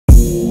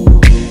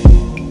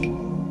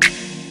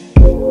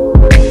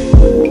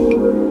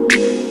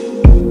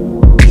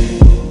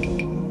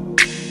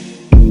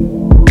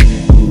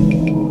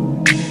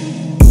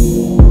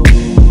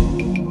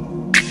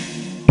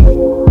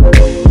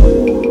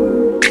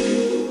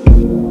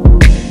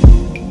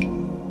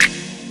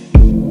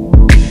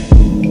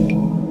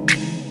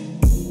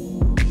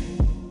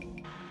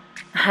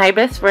Hi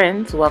best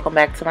friends, welcome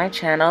back to my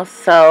channel.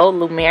 So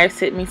Lumiere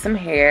sent me some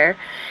hair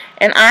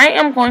and I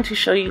am going to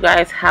show you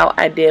guys how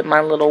I did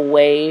my little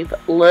wave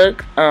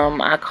look.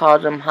 I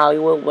called them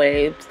Hollywood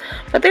waves,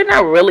 but they're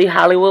not really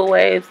Hollywood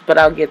waves, but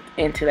I'll get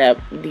into that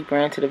deeper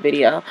into the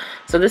video.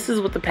 So this is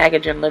what the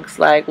packaging looks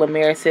like.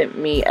 Lumiere sent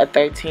me a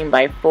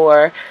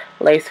 13x4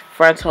 lace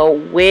frontal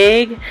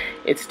wig.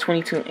 It's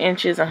 22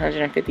 inches,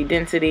 150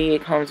 density.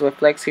 It comes with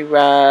flexi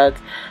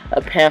rods,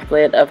 a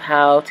pamphlet of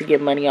how to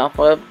get money off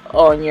of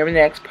on your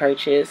next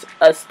purchase,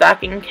 a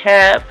stocking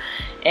cap,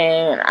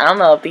 and I don't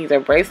know if these are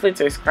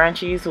bracelets or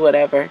scrunchies,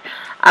 whatever.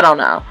 I don't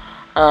know.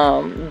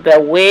 The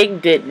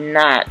wig did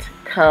not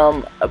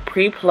come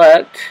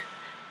pre-plucked.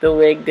 The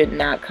wig did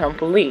not come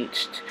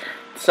bleached.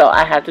 So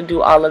I had to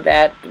do all of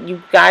that.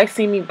 You guys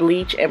see me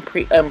bleach and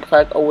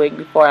pluck a wig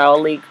before.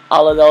 I'll link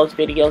all of those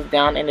videos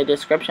down in the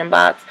description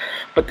box.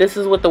 But this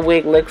is what the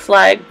wig looks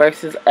like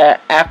versus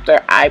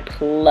after I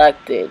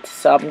plucked it.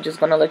 So I'm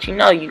just going to let you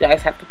know, you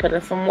guys have to put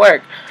in some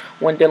work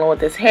when dealing with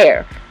this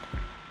hair.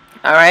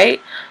 Alright?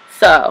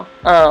 So,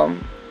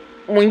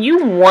 when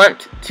you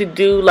want to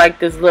do like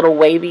this little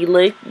wavy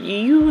look,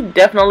 you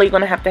definitely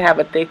going to have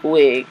a thick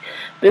wig.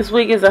 This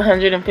wig is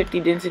 150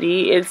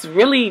 density. It's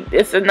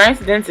a nice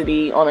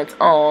density on its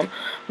own,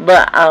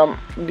 but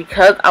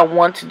because I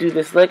want to do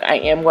this look, I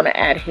am going to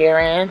add hair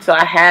in. So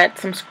I had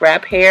some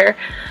scrap hair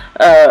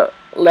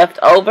left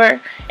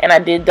over, and I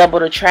did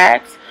double the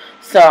tracks.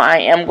 So I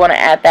am going to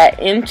add that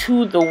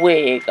into the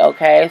wig.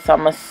 Okay, so I'm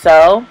going to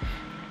sew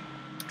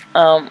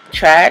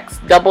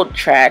double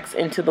tracks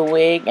into the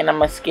wig, and I'm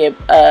gonna skip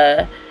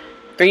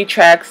 3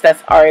 tracks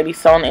that's already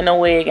sewn in the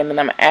wig, and then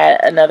I'm gonna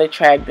add another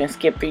track, then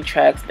skip 3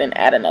 tracks, then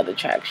add another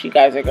track. So you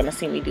guys are gonna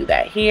see me do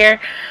that here.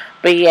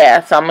 But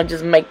yeah, so I'm gonna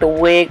just make the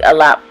wig a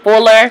lot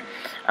fuller.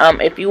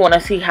 If you want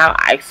to see how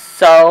I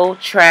sew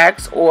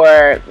tracks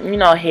or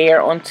hair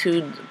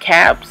onto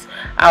caps,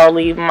 I'll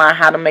leave my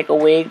how to make a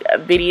wig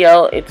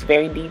video. It's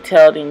very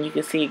detailed and you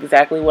can see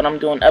exactly what I'm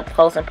doing up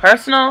close and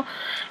personal.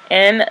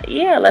 And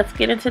yeah, let's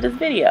get into this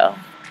video.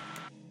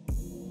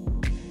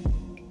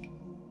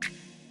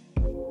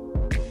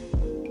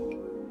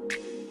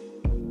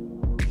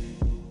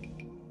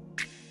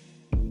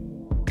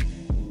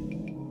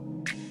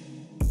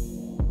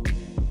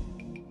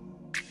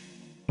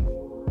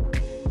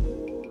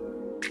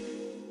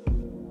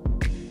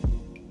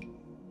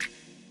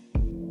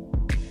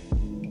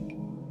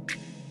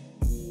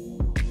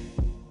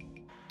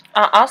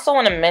 I also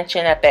want to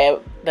mention that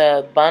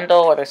the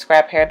bundle or the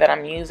scrap hair that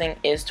I'm using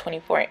is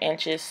 24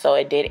 inches, so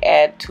it did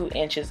add 2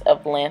 inches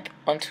of length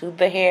onto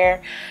the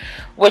hair,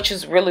 which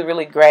is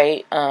really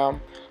great. So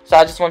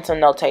I just want to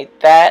notate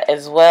that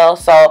as well.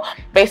 So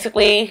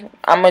basically,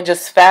 I'm going to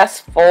just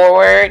fast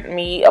forward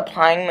me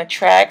applying the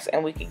tracks,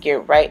 and we could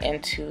get right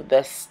into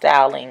the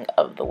styling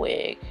of the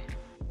wig.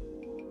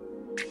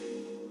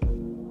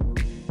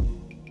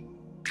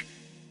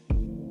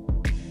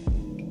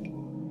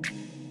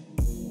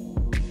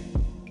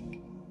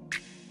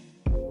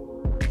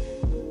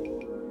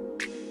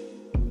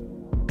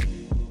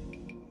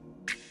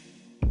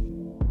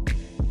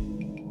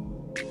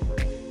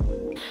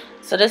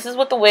 So this is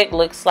what the wig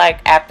looks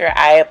like after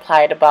I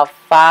applied about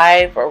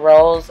 5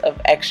 rows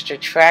of extra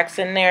tracks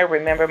in there.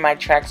 Remember, my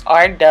tracks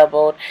are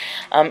doubled.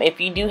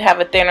 If you do have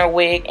a thinner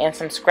wig and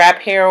some scrap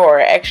hair or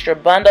an extra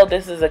bundle,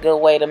 this is a good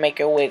way to make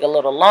your wig a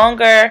little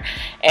longer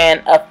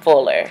and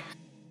fuller.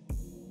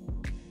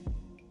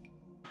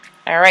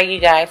 Alright you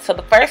guys, so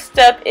the first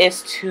step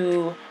is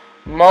to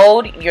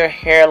mold your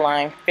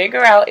hairline.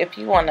 Figure out if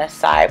you want a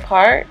side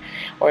part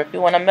or if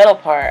you want a middle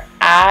part.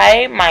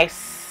 I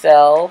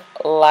myself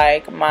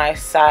like my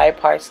side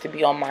parts to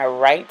be on my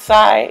right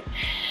side,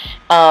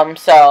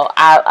 so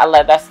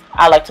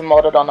I like to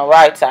mold it on the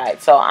right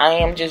side. So I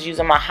am just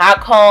using my hot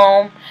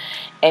comb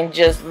and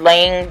just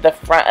laying the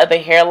front of the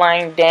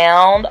hairline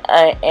down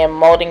and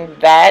molding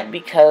that,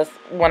 because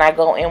when I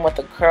go in with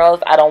the curls,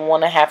 I don't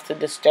want to have to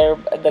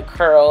disturb the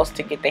curls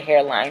to get the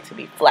hairline to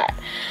be flat.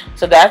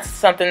 So that's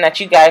something that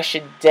you guys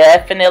should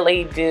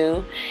definitely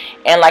do.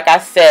 And like I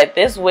said,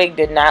 this wig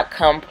did not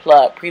come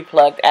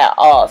pre-plucked at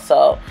all.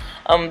 So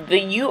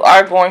you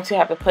are going to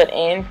have to put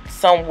in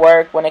some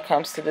work when it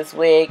comes to this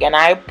wig. And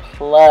I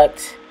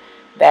plucked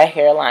that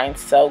hairline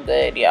so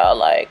good, y'all.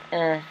 Like,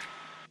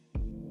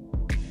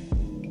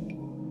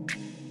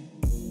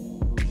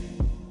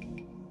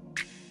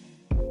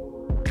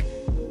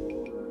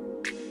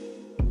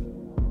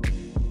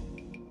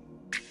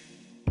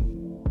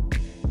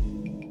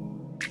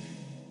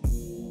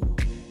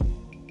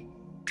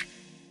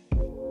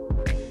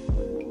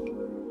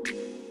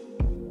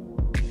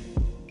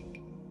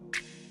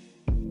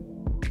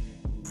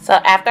 So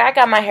after I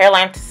got my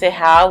hairline to sit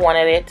how I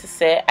wanted it to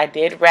sit, I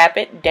did wrap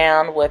it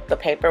down with the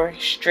paper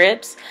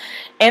strips.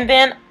 And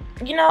then,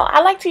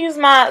 I like to use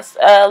my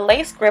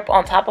lace grip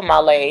on top of my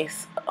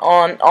lace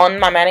on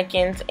my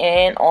mannequins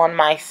and on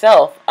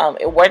myself.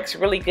 It works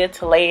really good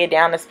to lay it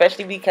down,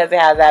 especially because it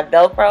has that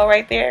Velcro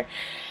right there.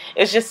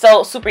 it's just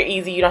so super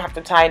easy. You don't have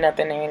to tie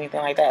nothing or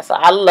anything like that. So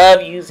I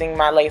love using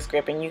my lace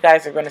grip, and you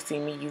guys are going to see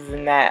me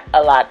using that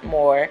a lot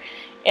more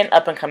in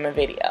up and coming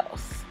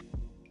videos.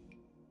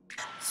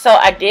 So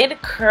I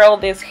did curl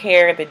this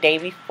hair the day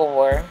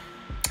before,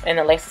 and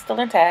the lace is still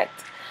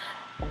intact,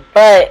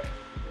 but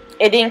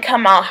it didn't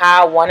come out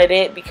how I wanted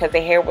it because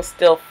the hair was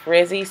still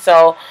frizzy.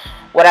 So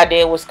what I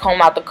did was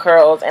comb out the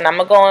curls, and I'm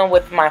going to go in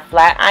with my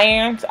flat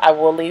irons. I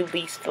will leave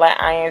these flat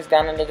irons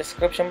down in the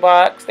description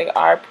box. They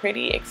are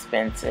pretty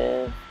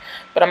expensive,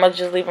 but I'm going to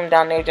just leave them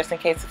down there just in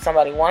case if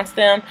somebody wants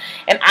them.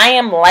 And I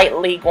am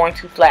lightly going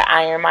to flat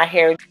iron my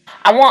hair.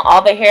 I want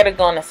all the hair to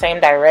go in the same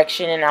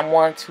direction, and I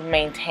want to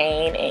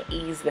maintain and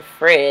ease the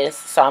frizz,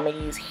 so I'm going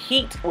to use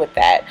heat with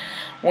that.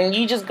 When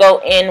you just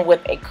go in with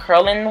a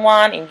curling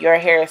wand and your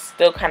hair is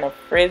still kind of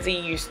frizzy,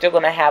 you're still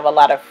going to have a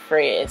lot of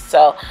frizz.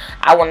 So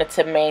I wanted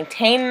to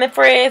maintain the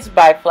frizz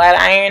by flat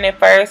ironing it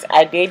first.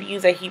 I did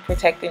use a heat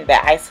protectant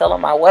that I sell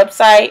on my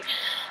website.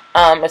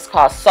 It's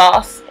called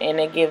Sauce, and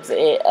it gives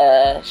it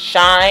a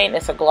shine.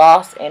 It's a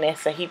gloss, and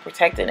it's a heat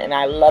protectant, and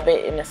I love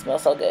it, and it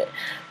smells so good.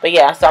 But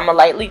yeah, so I'm going to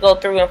lightly go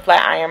through and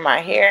flat iron my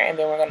hair, and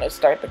then we're going to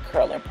start the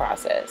curling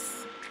process.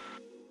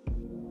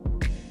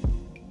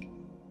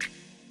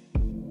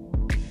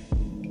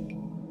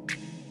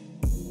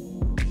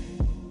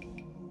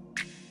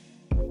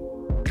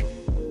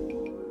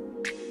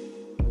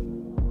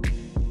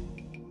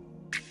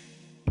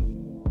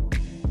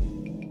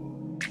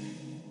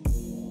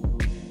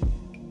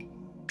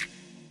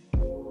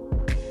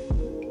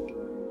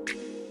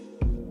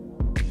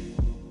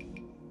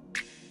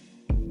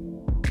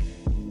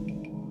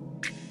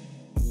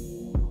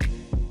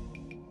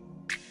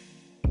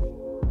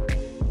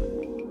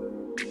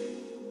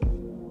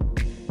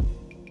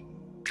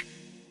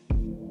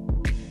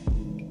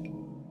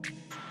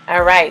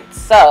 Alright,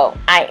 so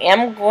I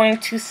am going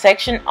to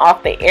section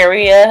off the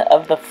area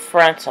of the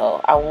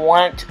frontal. I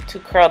want to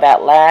curl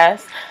that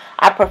last.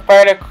 I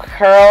prefer to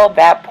curl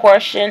that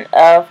portion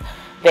of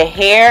the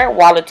hair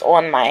while it's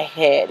on my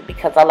head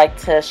because I like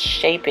to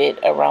shape it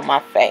around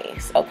my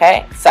face.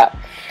 Okay, so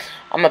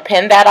I'm going to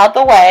pin that out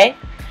the way,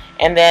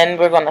 and then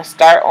we're going to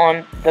start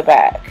on the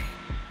back.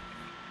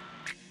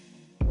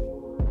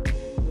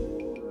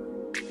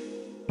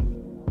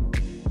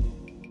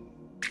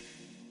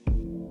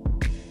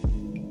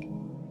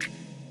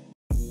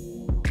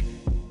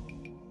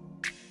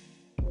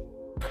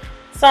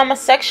 So I'm going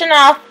to section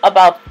off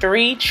about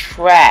 3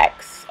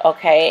 tracks,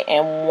 okay,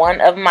 and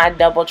one of my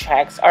double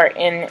tracks are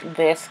in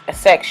this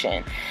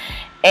section.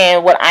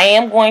 And what I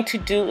am going to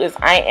do is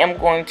I am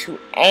going to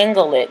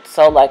angle it.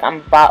 So like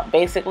I'm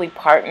basically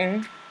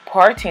parting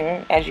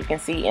as you can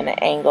see in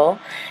the angle.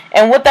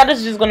 And what that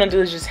is just going to do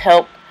is just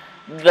help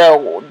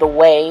the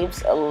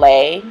waves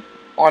lay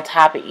on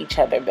top of each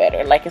other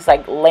better. Like it's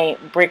like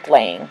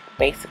bricklaying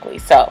basically.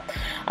 So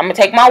I'm going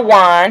to take my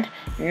wand.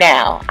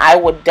 Now, I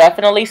would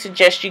definitely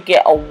suggest you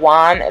get a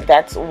wand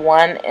that's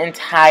one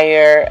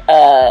entire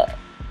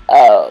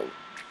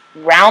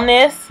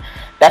roundness,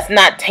 that's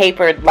not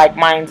tapered like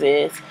mine's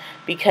is,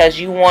 because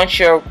you want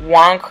your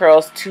wand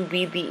curls to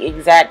be the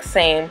exact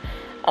same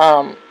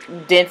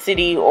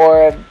density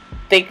or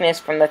thickness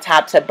from the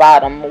top to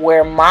bottom,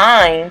 where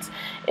mine's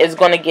is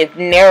going to get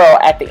narrow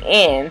at the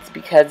ends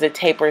because it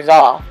tapers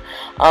off.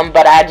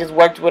 But I just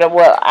worked with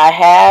what I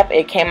have.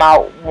 It came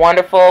out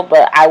wonderful,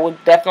 but I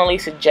would definitely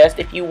suggest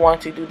if you want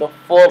to do the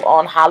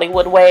full-on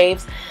Hollywood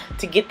waves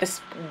to get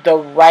the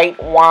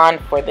right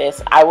wand for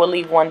this. I will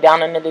leave one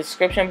down in the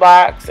description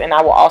box, and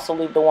I will also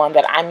leave the one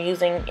that I'm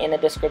using in the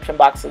description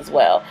box as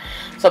well.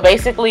 So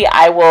basically,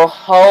 I will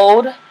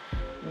hold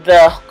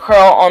the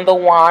curl on the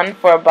wand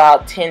for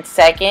about 10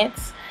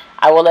 seconds.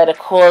 I will let it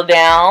cool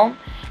down,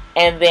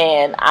 and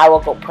then I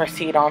will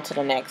proceed on to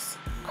the next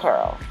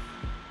curl.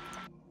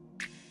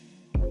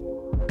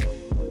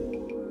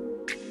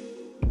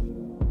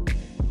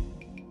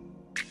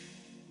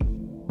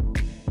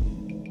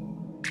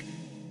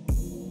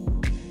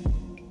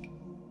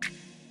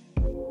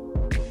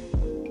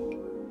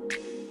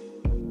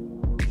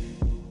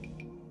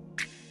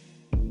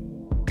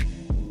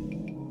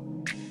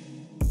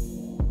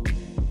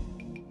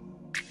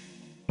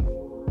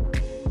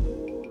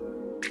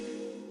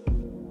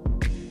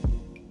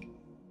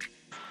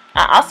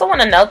 I also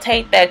want to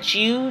notate that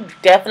you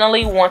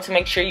definitely want to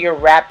make sure you're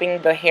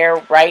wrapping the hair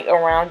right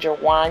around your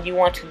wand. You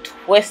want to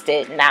twist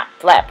it, not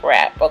flat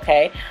wrap,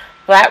 okay?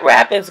 Flat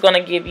wrap is going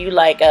to give you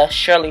like a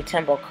Shirley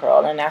Temple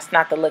curl, and that's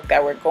not the look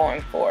that we're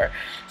going for.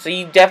 So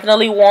you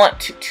definitely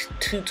want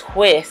to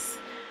twist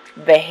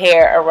the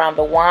hair around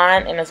the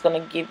wand, and it's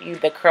going to give you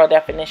the curl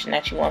definition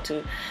that you want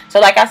to. So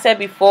like I said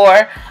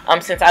before,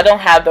 since I don't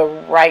have the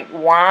right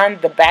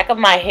wand, the back of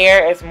my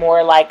hair is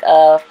more like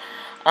a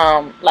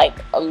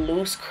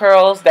loose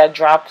curls that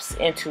drops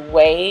into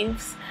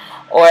waves,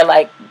 or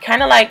like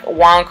kind of like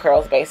wand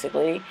curls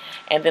basically.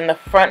 And then the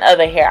front of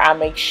the hair, I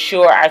make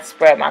sure I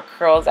spread my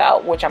curls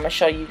out, which I'm going to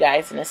show you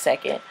guys in a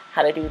second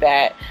how to do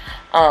that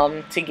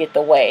to get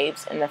the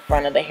waves in the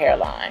front of the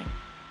hairline.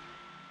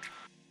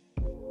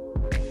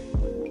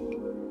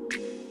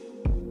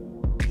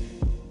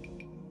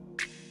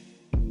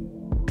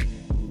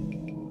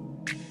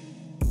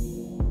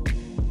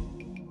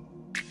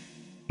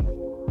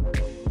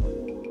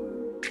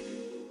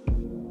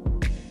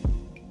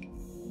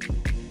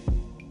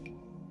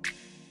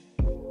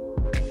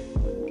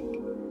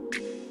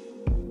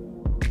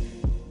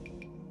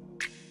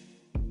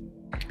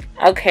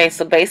 Okay,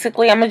 so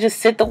basically I'm going to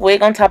just sit the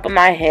wig on top of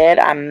my head.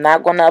 I'm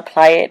not going to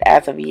apply it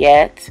as of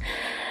yet.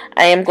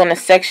 I am going to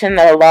section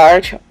the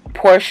large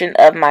portion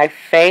of my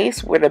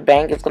face where the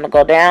bang is going to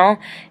go down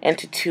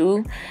into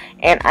two,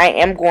 and I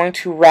am going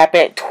to wrap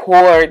it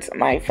towards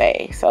my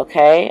face.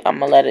 Okay, I'm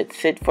going to let it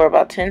sit for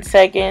about 10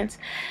 seconds,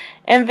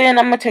 and then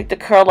I'm going to take the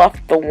curl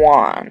off the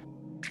wand.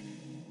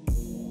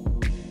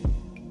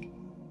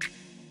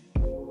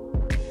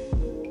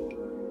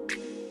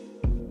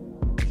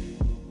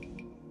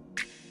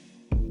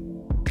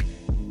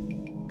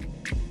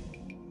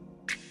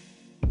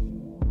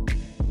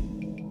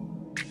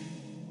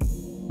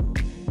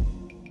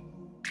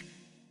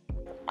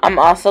 I'm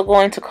also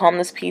going to comb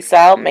this piece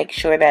out, make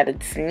sure that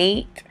it's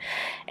neat,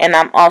 and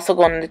I'm also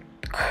going to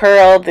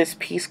curl this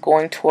piece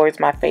going towards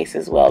my face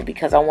as well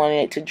because I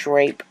wanted it to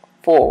drape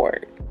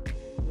forward.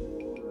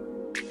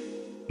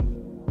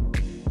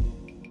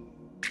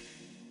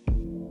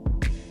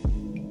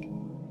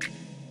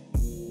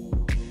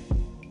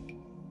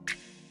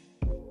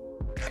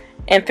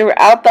 And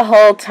throughout the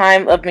whole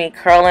time of me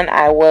curling,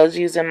 I was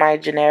using my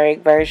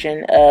generic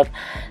version of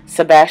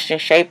Sebastian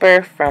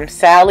Shaper from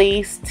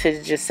Sally's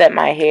to just set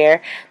my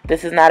hair.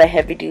 This is not a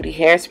heavy duty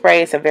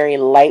hairspray. It's a very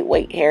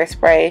lightweight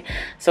hairspray,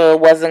 so it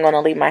wasn't going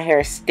to leave my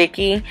hair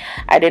sticky.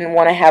 I didn't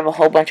want to have a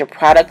whole bunch of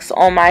products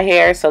on my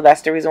hair, so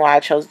that's the reason why I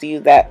chose to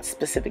use that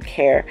specific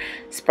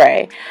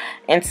hairspray.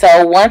 And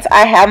so once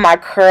I have my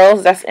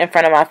curls that's in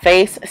front of my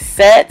face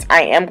set,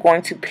 I am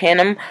going to pin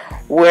them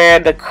where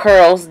the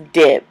curls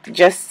dip,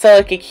 just so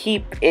it can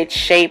keep its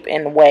shape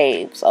in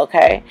waves.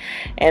 Okay,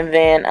 and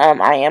then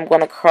I am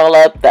going to curl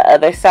up the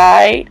other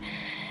side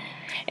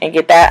and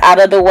get that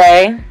out of the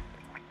way.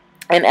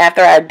 And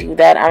after I do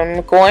that,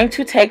 I'm going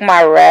to take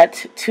my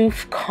rat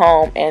tooth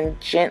comb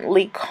and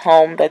gently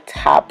comb the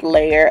top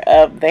layer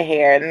of the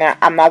hair. Now,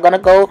 I'm not going to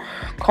go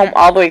comb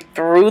all the way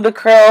through the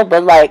curl,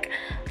 but like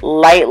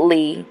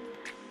lightly,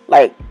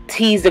 like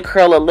tease the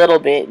curl a little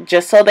bit,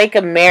 just so they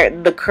can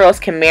the curls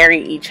can marry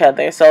each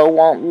other, so it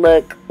won't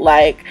look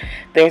like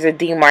there's a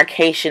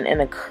demarcation in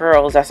the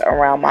curls that's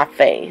around my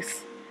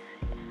face.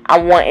 I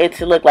want it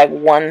to look like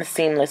one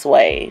seamless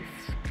wave.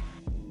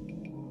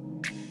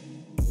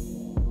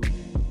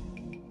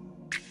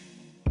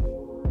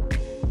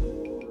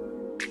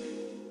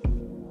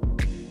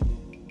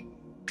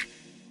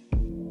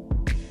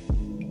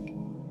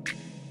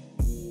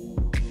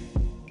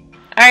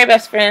 Alright,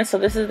 best friends, so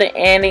this is the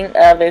ending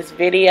of this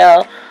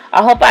video.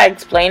 I hope I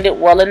explained it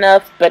well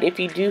enough, but if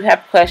you do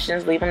have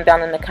questions, leave them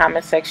down in the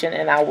comment section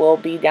and I will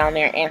be down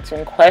there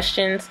answering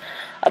questions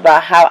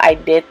about how I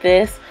did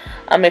this.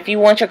 If you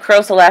want your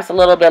curls to last a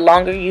little bit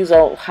longer, use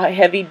a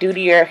heavy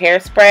dutier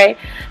hairspray.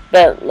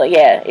 But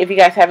yeah, if you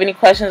guys have any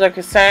questions or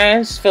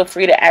concerns, feel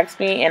free to ask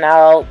me and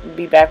I'll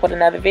be back with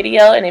another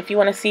video. And if you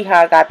want to see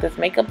how I got this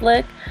makeup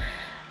look,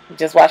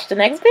 just watch the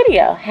next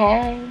video.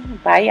 Hey,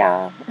 bye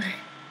y'all.